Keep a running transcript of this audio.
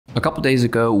A couple days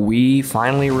ago, we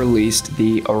finally released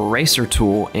the eraser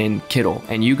tool in Kittl,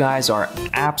 and you guys are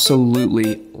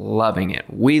absolutely loving it.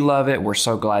 We love it. We're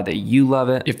so glad that you love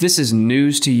it. If this is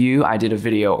news to you, I did a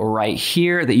video right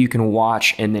here that you can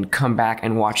watch and then come back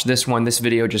and watch this one. This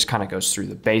video just kind of goes through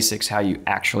the basics, how you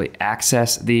actually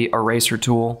access the eraser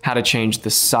tool, how to change the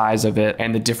size of it,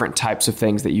 and the different types of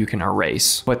things that you can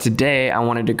erase. But today I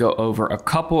wanted to go over a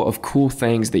couple of cool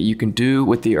things that you can do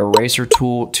with the eraser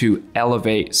tool to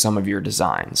elevate some of your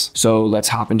designs. So let's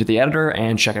hop into the editor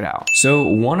and check it out. So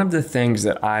one of the things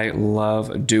that I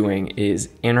love doing is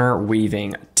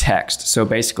interweaving text. So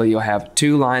basically you'll have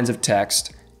two lines of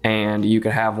text and you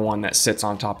could have one that sits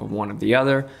on top of one of the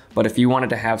other. But if you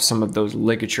wanted to have some of those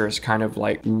ligatures kind of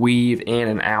like weave in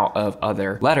and out of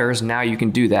other letters, now you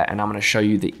can do that. And I'm gonna show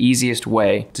you the easiest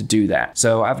way to do that.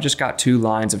 So I've just got two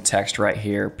lines of text right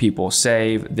here. People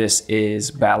save, this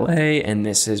is ballet, and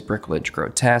this is bricolage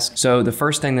grotesque. So the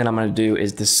first thing that I'm gonna do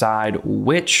is decide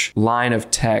which line of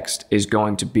text is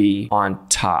going to be on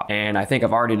top. And I think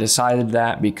I've already decided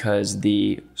that because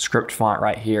the script font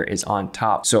right here is on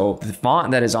top. So the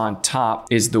font that is on top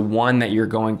is the one that you're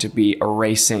going to be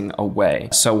erasing away.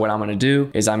 So what I'm going to do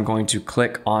is I'm going to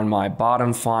click on my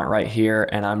bottom font right here,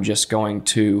 and I'm just going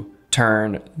to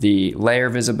turn the layer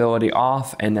visibility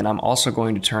off, and then I'm also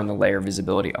going to turn the layer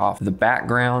visibility off the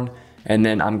background. And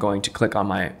then I'm going to click on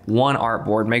my one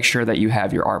artboard. Make sure that you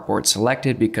have your artboard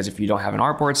selected, because if you don't have an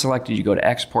artboard selected, you go to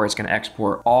export, it's going to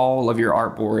export all of your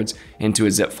artboards into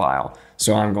a zip file.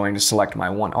 So I'm going to select my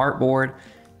one artboard,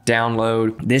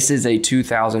 download. This is a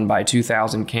 2000 by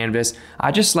 2000 canvas.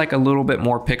 I just like a little bit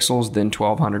more pixels than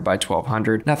 1200 by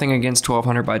 1200. Nothing against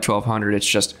 1200 by 1200. It's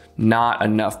just not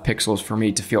enough pixels for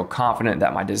me to feel confident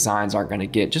that my designs aren't going to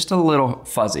get just a little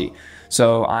fuzzy.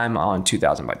 So I'm on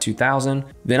 2000 by 2000.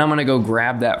 Then I'm gonna go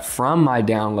grab that from my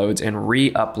downloads and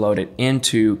re-upload it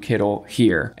into Kittl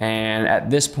here. And at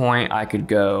this point I could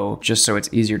go, just so it's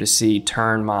easier to see,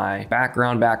 turn my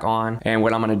background back on. And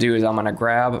what I'm gonna do is I'm gonna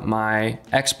grab my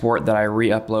export that I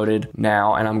re-uploaded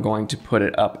now, and I'm going to put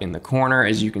it up in the corner.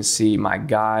 As you can see, my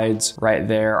guides right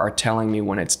there are telling me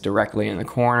when it's directly in the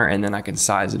corner, and then I can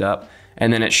size it up.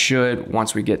 And then it should,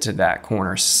 once we get to that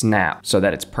corner, snap so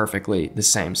that it's perfectly the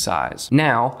same size.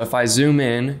 Now, if I zoom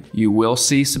in, you will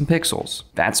see some pixels.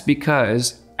 That's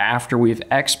because after we've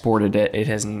exported it, it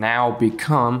has now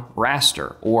become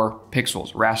raster or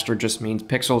pixels. Raster just means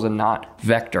pixels and not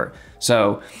vector.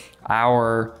 So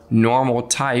our normal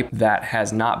type that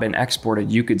has not been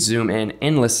exported, you could zoom in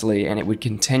endlessly and it would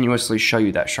continuously show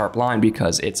you that sharp line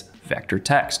because it's vector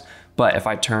text. But if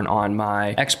I turn on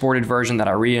my exported version that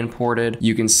I re-imported,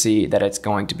 you can see that it's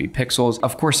going to be pixels.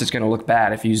 Of course, it's going to look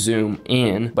bad if you zoom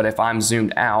in, but if I'm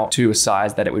zoomed out to a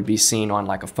size that it would be seen on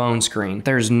like a phone screen,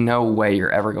 there's no way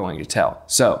you're ever going to tell.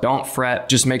 So don't fret,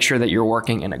 just make sure that you're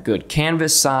working in a good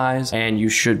canvas size and you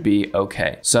should be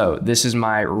okay. So this is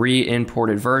my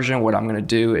re-imported version. What I'm going to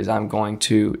do is I'm going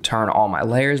to turn all my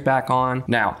layers back on.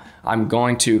 Now,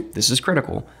 this is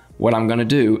critical. What I'm going to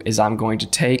do is I'm going to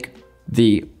take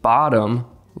the bottom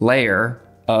layer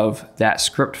of that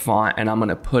script font and I'm going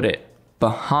to put it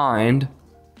behind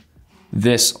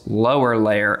this lower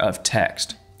layer of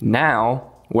text.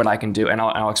 Now, what I can do, and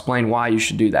I'll explain why you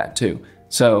should do that too.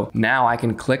 So now I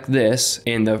can click this.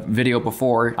 In the video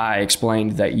before, I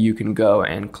explained that you can go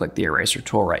and click the eraser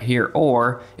tool right here,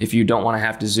 or if you don't want to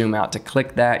have to zoom out to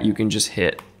click that, you can just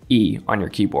hit E on your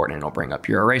keyboard and it'll bring up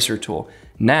your eraser tool.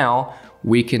 Now,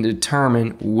 we can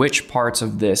determine which parts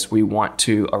of this we want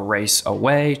to erase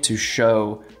away to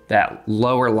show that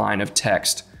lower line of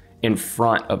text in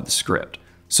front of the script.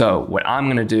 So what I'm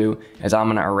gonna do is I'm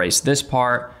gonna erase this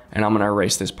part and I'm gonna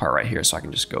erase this part right here. So I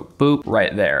can just go boop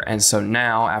right there. And so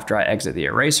now after I exit the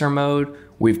eraser mode,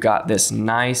 we've got this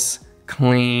nice,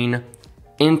 clean,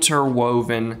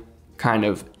 interwoven kind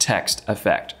of text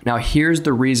effect. Now here's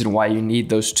the reason why you need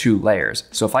those two layers.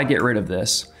 So if I get rid of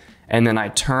this, and then I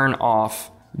turn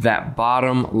off that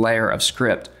bottom layer of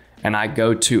script and I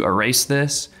go to erase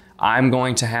this, I'm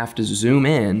going to have to zoom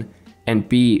in and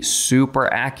be super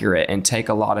accurate and take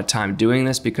a lot of time doing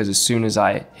this, because as soon as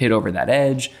I hit over that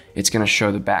edge, it's gonna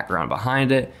show the background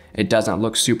behind it. It doesn't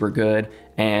look super good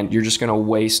and you're just gonna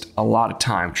waste a lot of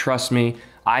time. Trust me,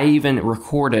 I even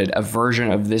recorded a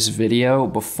version of this video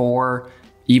before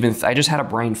I just had a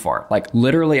brain fart. Like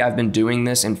literally I've been doing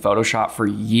this in Photoshop for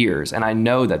years and I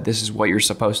know that this is what you're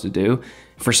supposed to do.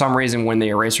 For some reason, when the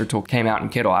eraser tool came out in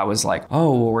Kittl, I was like,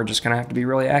 oh, well, we're just gonna have to be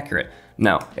really accurate.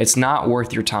 No, it's not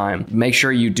worth your time. Make sure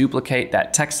you duplicate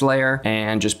that text layer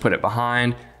and just put it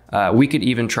behind. We could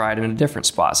even try it in a different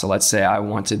spot. So let's say I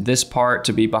wanted this part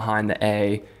to be behind the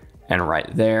A and right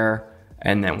there.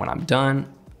 And then when I'm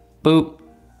done, boop.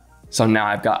 So now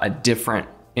I've got a different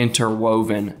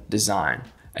interwoven design.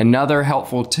 Another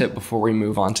helpful tip before we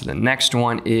move on to the next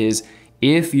one is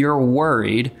if you're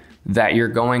worried that you're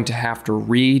going to have to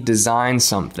redesign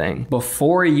something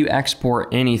before you export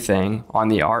anything on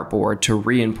the artboard to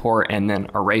re-import and then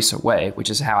erase away, which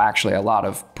is how actually a lot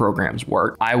of programs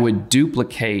work, I would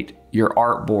duplicate your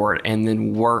artboard and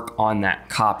then work on that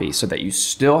copy so that you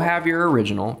still have your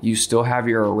original,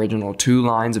 two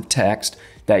lines of text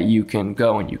that you can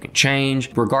go and you can change.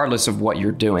 Regardless of what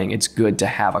you're doing, it's good to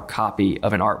have a copy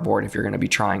of an artboard if you're gonna be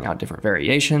trying out different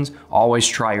variations. Always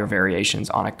try your variations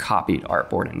on a copied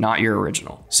artboard and not your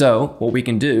original. So what we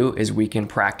can do is we can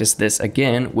practice this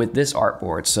again with this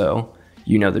artboard. So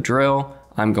you know the drill.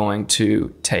 I'm going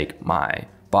to take my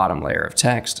bottom layer of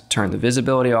text, turn the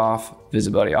visibility off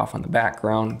on the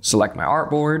background, select my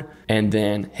artboard, and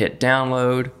then hit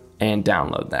download and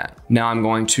download that. Now I'm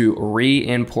going to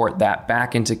re-import that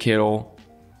back into Kittl,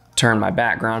 turn my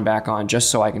background back on just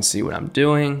so I can see what I'm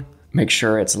doing. Make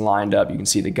sure it's lined up. You can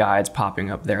see the guides popping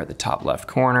up there at the top left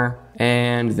corner.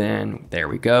 And then there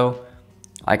we go.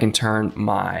 I can turn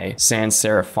my sans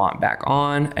serif font back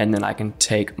on, and then I can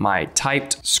take my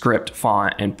typed script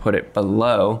font and put it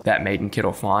below that Made in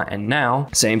Kittl font. And now,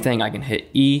 same thing, I can hit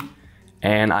E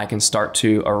and I can start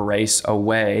to erase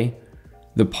away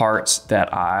the parts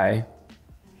that I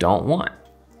don't want.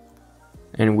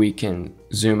 And we can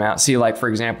zoom out. See, like for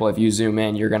example, if you zoom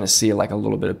in, you're gonna see like a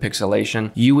little bit of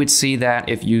pixelation. You would see that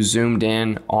if you zoomed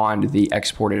in on the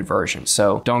exported version.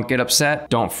 So don't get upset,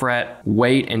 don't fret,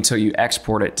 wait until you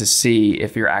export it to see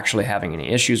if you're actually having any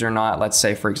issues or not. Let's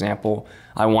say, for example,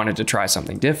 I wanted to try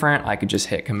something different. I could just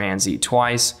hit Command Z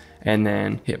twice and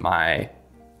then hit my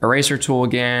eraser tool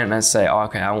again and I say, oh,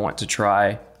 okay, I want to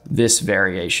try this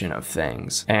variation of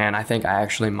things. And I think I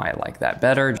actually might like that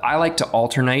better. I like to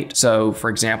alternate. So for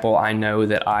example, I know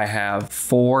that I have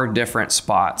 4 different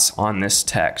spots on this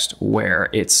text where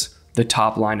it's the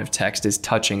top line of text is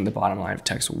touching the bottom line of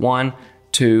text. 1,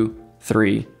 2,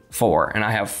 3, 4. And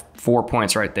I have 4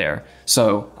 points right there.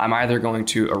 So I'm either going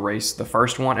to erase the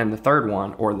first one and the third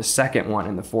one or the second one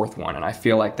and the fourth one. And I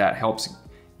feel like that helps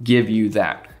give you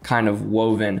that kind of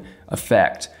woven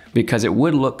effect, because it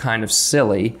would look kind of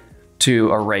silly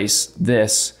to erase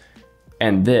this,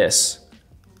 and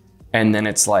then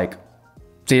it's like,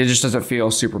 see, it just doesn't feel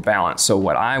super balanced. So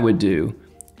what I would do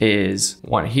is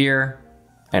 1 here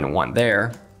and 1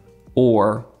 there,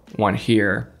 or 1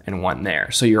 here and 1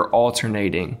 there. So you're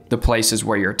alternating the places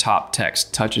where your top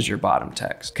text touches your bottom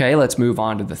text. Okay, let's move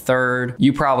on to the third.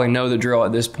 You probably know the drill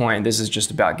at this point. This is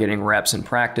just about getting reps and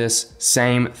practice.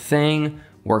 Same thing.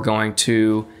 We're going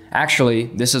to, actually,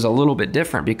 this is a little bit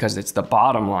different because it's the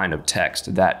bottom line of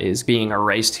text that is being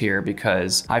erased here,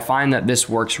 because I find that this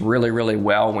works really, really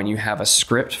well when you have a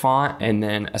script font and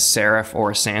then a serif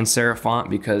or a sans serif font,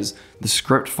 because the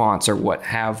script fonts are what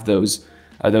have those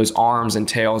arms and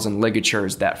tails and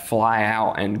ligatures that fly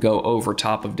out and go over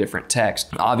top of different text.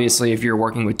 Obviously, if you're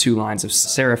working with 2 lines of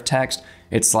serif text,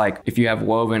 it's like if you have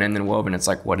woven and then woven, it's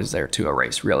like, what is there to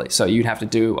erase really? So you'd have to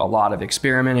do a lot of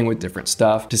experimenting with different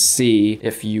stuff to see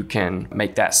if you can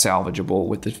make that salvageable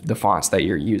with the fonts that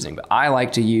you're using. But I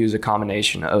like to use a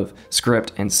combination of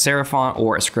script and serif font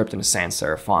or a script and a sans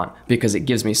serif font because it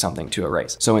gives me something to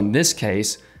erase. So in this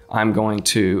case, I'm going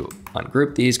to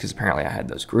ungroup these because apparently I had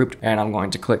those grouped, and I'm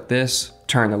going to click this,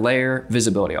 turn the layer,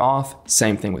 visibility off,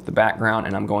 same thing with the background,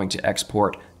 and I'm going to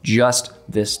export just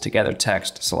this together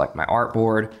text, select my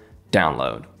artboard,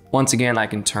 download. Once again, I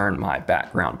can turn my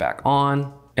background back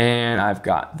on, and I've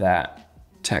got that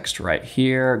text right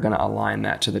here. Gonna align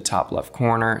that to the top left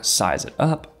corner, size it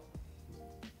up.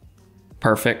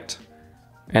 Perfect.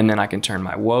 And then I can turn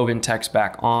my woven text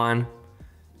back on,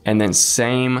 and then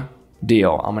same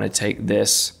deal. I'm gonna take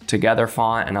this together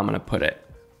font and I'm gonna put it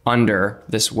under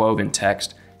this woven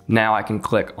text. Now I can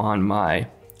click on my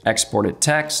exported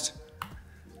text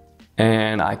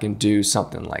and I can do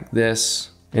something like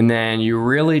this. And then you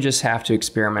really just have to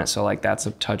experiment. So like that's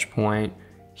a touch point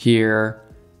here.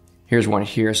 Here's one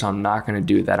here, so I'm not gonna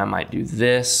do that. I might do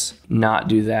this, not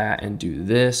do that, and do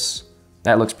this.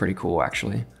 That looks pretty cool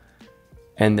actually.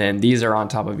 And then these are on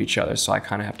top of each other, so I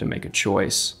kind of have to make a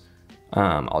choice.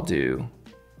 I'll do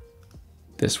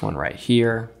this one right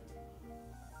here.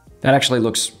 That actually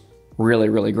looks really,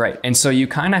 really great. And so you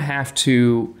kind of have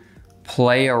to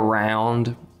play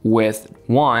around with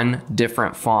 1,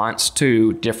 different fonts,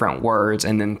 2, different words,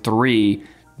 and then 3,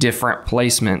 different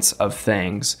placements of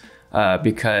things.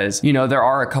 Because, you know, there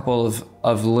are a couple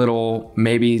of little,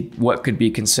 maybe what could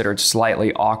be considered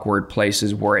slightly awkward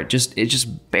places where it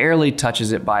just barely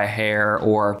touches it by a hair,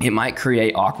 or it might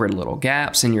create awkward little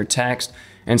gaps in your text.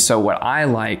 And so what I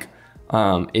like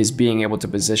is being able to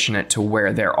position it to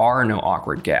where there are no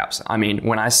awkward gaps. I mean,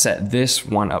 when I set this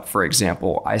one up, for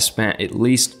example, I spent at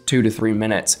least 2 to 3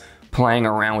 minutes playing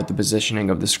around with the positioning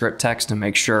of the script text to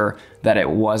make sure that it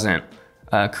wasn't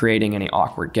creating any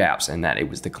awkward gaps and that it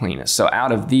was the cleanest. So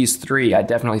out of these 3, I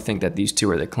definitely think that these 2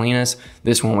 are the cleanest.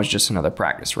 This one was just another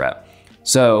practice rep.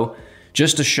 So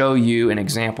just to show you an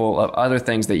example of other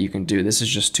things that you can do, this is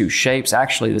just 2 shapes.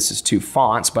 Actually, this is 2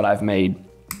 fonts, but I've made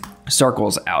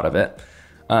circles out of it.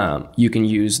 You can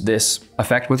use this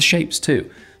effect with shapes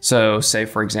too. So say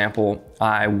for example,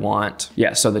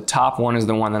 so the top one is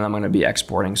the one that I'm going to be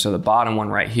exporting. So the bottom one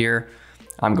right here,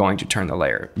 I'm going to turn the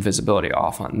layer visibility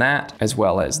off on that, as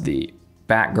well as the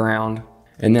background.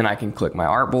 And then I can click my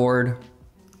artboard,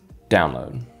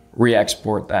 download,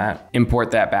 re-export that,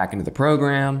 import that back into the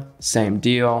program, same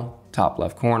deal, top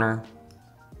left corner,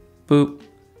 boop,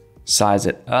 size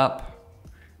it up.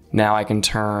 Now I can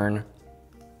turn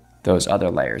those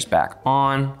other layers back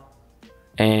on,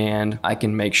 and I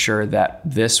can make sure that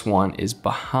this one is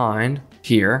behind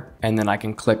here, and then I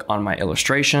can click on my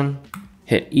illustration,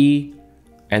 hit E,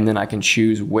 and then I can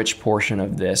choose which portion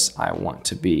of this I want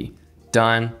to be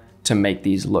done to make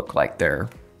these look like they're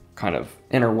kind of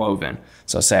interwoven.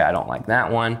 So say I don't like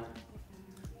that one,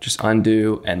 just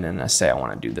undo, and then I say I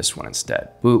want to do this one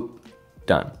instead. Boop,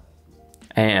 done.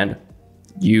 And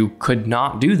you could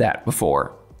not do that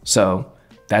before. So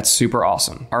that's super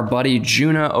awesome. Our buddy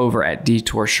Juna over at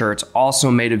Detour Shirts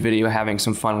also made a video having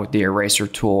some fun with the eraser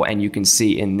tool, and you can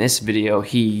see in this video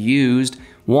he used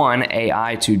one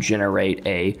AI to generate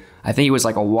I think it was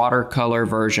like a watercolor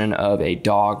version of a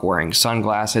dog wearing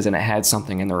sunglasses, and it had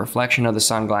something in the reflection of the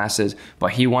sunglasses,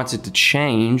 but he wanted to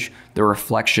change the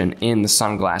reflection in the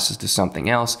sunglasses to something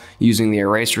else. Using the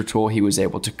eraser tool, he was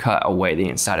able to cut away the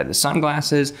inside of the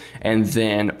sunglasses and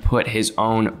then put his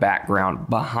own background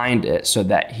behind it so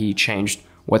that he changed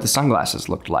what the sunglasses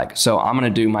looked like. So I'm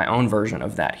gonna do my own version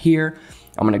of that here.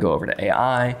 I'm gonna go over to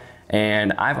AI,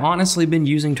 and I've honestly been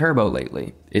using Turbo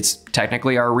lately. It's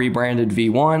technically our rebranded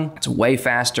V1. It's way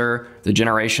faster. The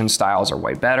generation styles are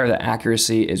way better. The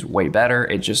accuracy is way better.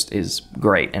 It just is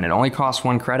great. And it only costs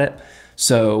 1 credit.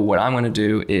 So what I'm gonna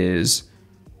do is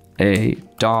a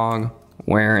dog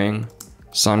wearing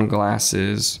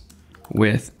sunglasses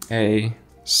with a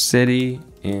city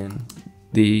in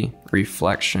the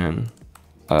reflection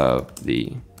of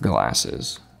the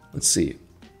glasses. Let's see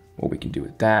what we can do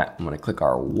with that. I'm gonna click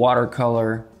our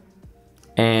watercolor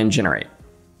and generate.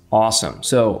 Awesome.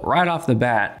 So right off the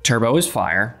bat, Turbo is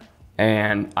fire,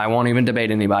 and I won't even debate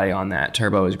anybody on that.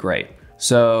 Turbo is great.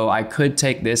 So I could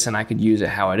take this and I could use it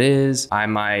how it is. I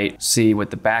might see what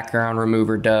the background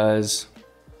remover does.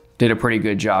 Did a pretty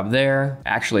good job there.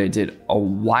 Actually, it did a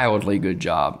wildly good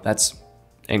job. That's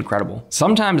incredible.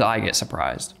 Sometimes I get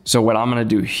surprised. So what I'm gonna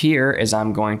do here is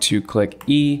I'm going to click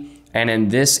E, and in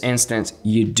this instance,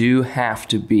 you do have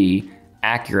to be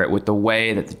accurate with the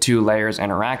way that the 2 layers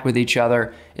interact with each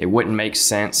other. It wouldn't make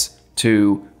sense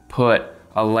to put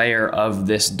a layer of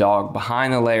this dog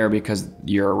behind the layer because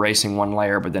you're erasing one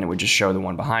layer, but then it would just show the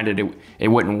one behind it. It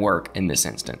wouldn't work in this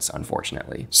instance,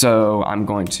 unfortunately. So I'm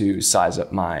going to size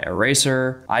up my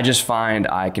eraser. I just find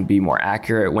I can be more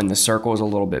accurate when the circle is a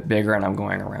little bit bigger and I'm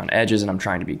going around edges and I'm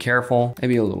trying to be careful.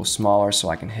 Maybe a little smaller so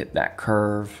I can hit that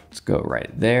curve. Let's go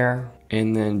right there.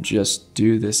 And then just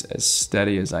do this as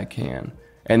steady as I can.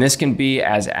 And this can be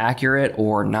as accurate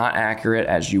or not accurate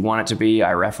as you want it to be.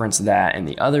 I referenced that in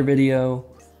the other video.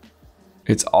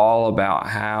 It's all about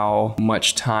how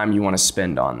much time you want to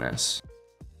spend on this.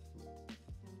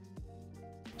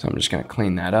 So I'm just gonna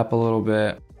clean that up a little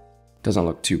bit. Doesn't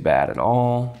look too bad at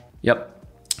all. Yep,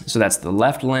 so that's the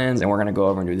left lens, and we're gonna go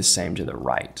over and do the same to the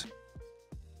right.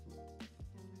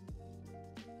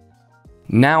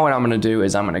 Now what I'm gonna do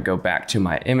is I'm gonna go back to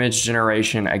my image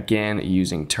generation, again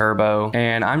using Turbo,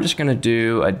 and I'm just gonna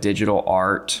do a digital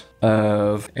art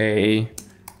of a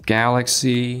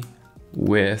galaxy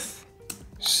with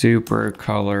super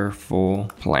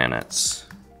colorful planets.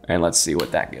 And let's see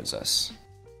what that gives us.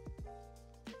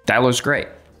 That looks great.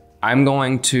 I'm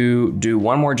going to do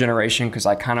one more generation because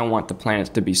I kind of want the planets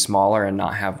to be smaller and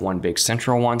not have one big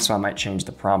central one, so I might change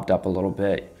the prompt up a little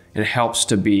bit. It helps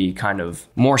to be kind of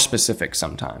more specific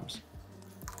sometimes.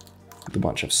 With a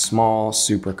bunch of small,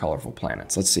 super colorful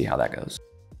planets. Let's see how that goes.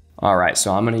 All right,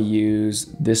 so I'm gonna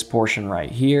use this portion right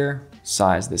here,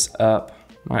 size this up.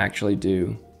 Might actually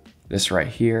do this right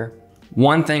here.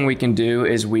 One thing we can do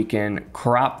is we can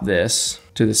crop this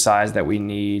to the size that we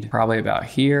need, probably about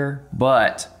here.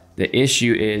 But the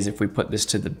issue is if we put this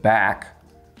to the back,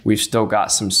 we've still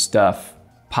got some stuff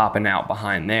popping out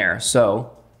behind there.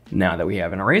 So Now that we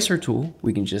have an eraser tool,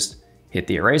 we can just hit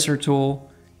the eraser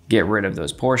tool, get rid of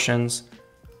those portions,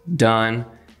 done.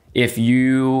 If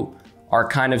you are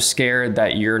kind of scared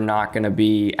that you're not gonna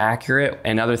be accurate,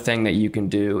 another thing that you can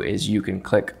do is you can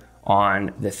click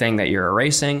on the thing that you're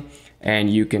erasing and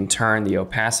you can turn the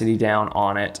opacity down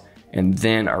on it and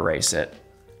then erase it.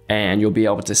 And you'll be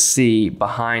able to see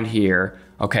behind here,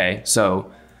 okay,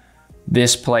 so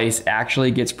this place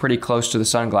actually gets pretty close to the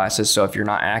sunglasses. So if you're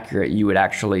not accurate, you would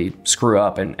actually screw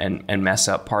up and mess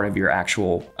up part of your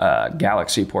actual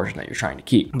galaxy portion that you're trying to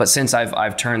keep. But since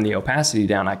I've turned the opacity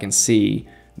down, I can see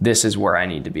this is where I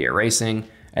need to be erasing.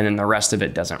 And then the rest of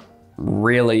it doesn't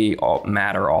really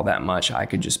matter all that much. I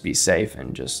could just be safe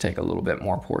and just take a little bit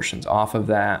more portions off of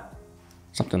that,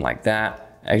 something like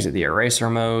that, exit the eraser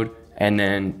mode, and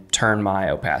then turn my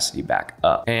opacity back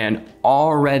up. And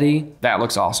already that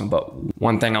looks awesome, but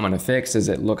one thing I'm gonna fix is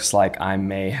it looks like I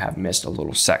may have missed a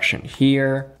little section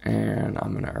here, and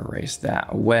I'm gonna erase that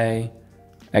away,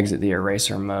 exit the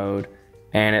eraser mode,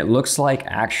 and it looks like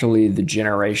actually the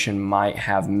generation might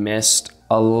have missed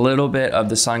a little bit of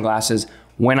the sunglasses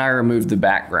when I removed the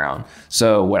background.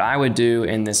 So what I would do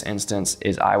in this instance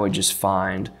is I would just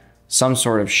find some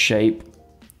sort of shape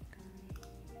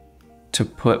to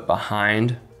put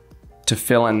behind to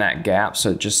fill in that gap,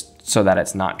 so just so that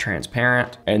it's not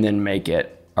transparent, and then make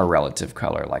it a relative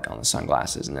color like on the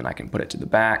sunglasses, and then I can put it to the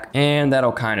back, and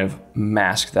that'll kind of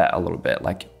mask that a little bit.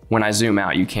 Like when I zoom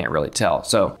out, you can't really tell.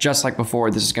 So just like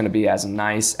before, this is gonna be as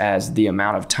nice as the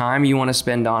amount of time you wanna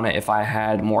spend on it. If I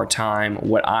had more time,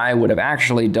 what I would have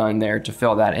actually done there to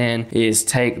fill that in is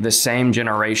take the same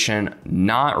generation,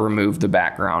 not remove the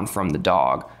background from the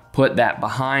dog, put that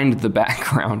behind the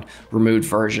background removed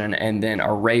version, and then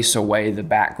erase away the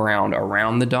background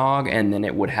around the dog, and then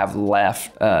it would have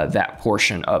left that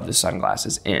portion of the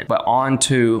sunglasses in. But on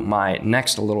to my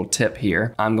next little tip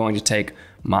here. I'm going to take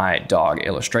my dog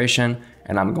illustration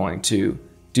and I'm going to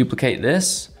duplicate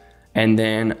this, and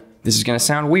then this is gonna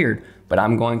sound weird, but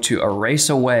I'm going to erase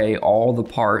away all the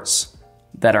parts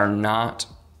that are not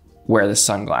where the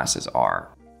sunglasses are.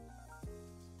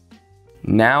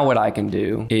 Now what I can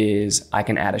do is I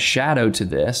can add a shadow to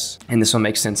this, and this will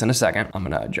make sense in a second. I'm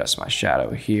gonna adjust my shadow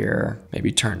here,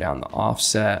 maybe turn down the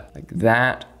offset like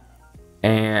that,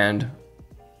 and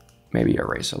maybe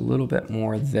erase a little bit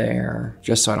more there,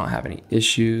 just so I don't have any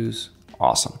issues.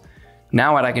 Awesome.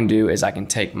 Now what I can do is I can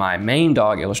take my main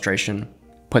dog illustration,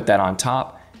 put that on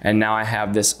top, and now I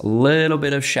have this little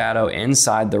bit of shadow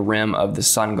inside the rim of the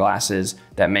sunglasses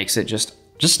that makes it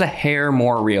just a hair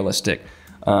more realistic.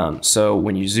 So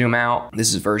when you zoom out,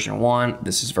 this is version 1,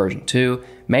 this is version 2.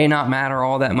 May not matter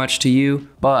all that much to you,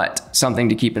 but something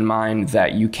to keep in mind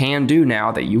that you can do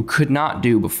now that you could not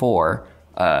do before,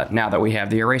 now that we have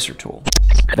the eraser tool.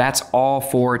 That's all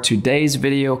for today's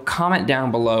video. Comment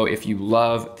down below if you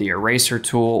love the eraser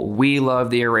tool. We love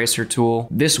the eraser tool.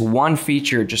 This one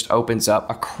feature just opens up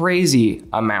a crazy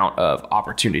amount of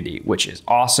opportunity, which is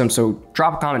awesome. So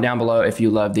drop a comment down below if you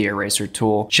love the eraser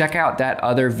tool. Check out that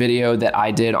other video that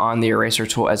I did on the eraser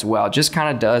tool as well. Just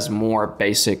kind of does more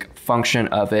basic function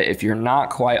of it. If you're not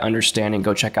quite understanding,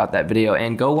 go check out that video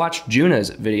and go watch Juna's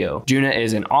video. Juna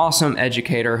is an awesome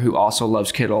educator who also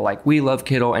loves Kittl like we love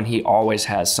Kittl, and he always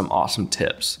has some awesome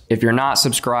tips. If you're not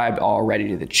subscribed already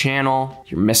to the channel,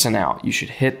 you're missing out. You should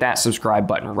hit that subscribe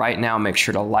button right now. Make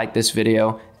sure to like this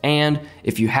video. And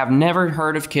if you have never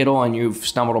heard of Kittl and you've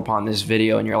stumbled upon this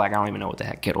video and you're like, I don't even know what the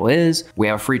heck Kittl is, we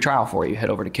have a free trial for you. Head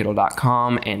over to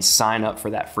kittl.com and sign up for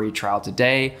that free trial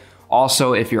today.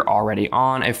 Also, if you're already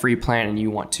on a free plan and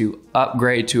you want to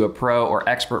upgrade to a pro or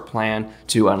expert plan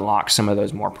to unlock some of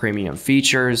those more premium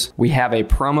features, we have a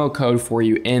promo code for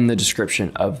you in the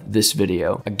description of this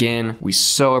video. Again, we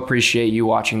so appreciate you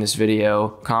watching this video,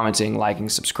 commenting, liking,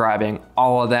 subscribing,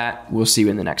 all of that. We'll see you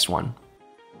in the next one.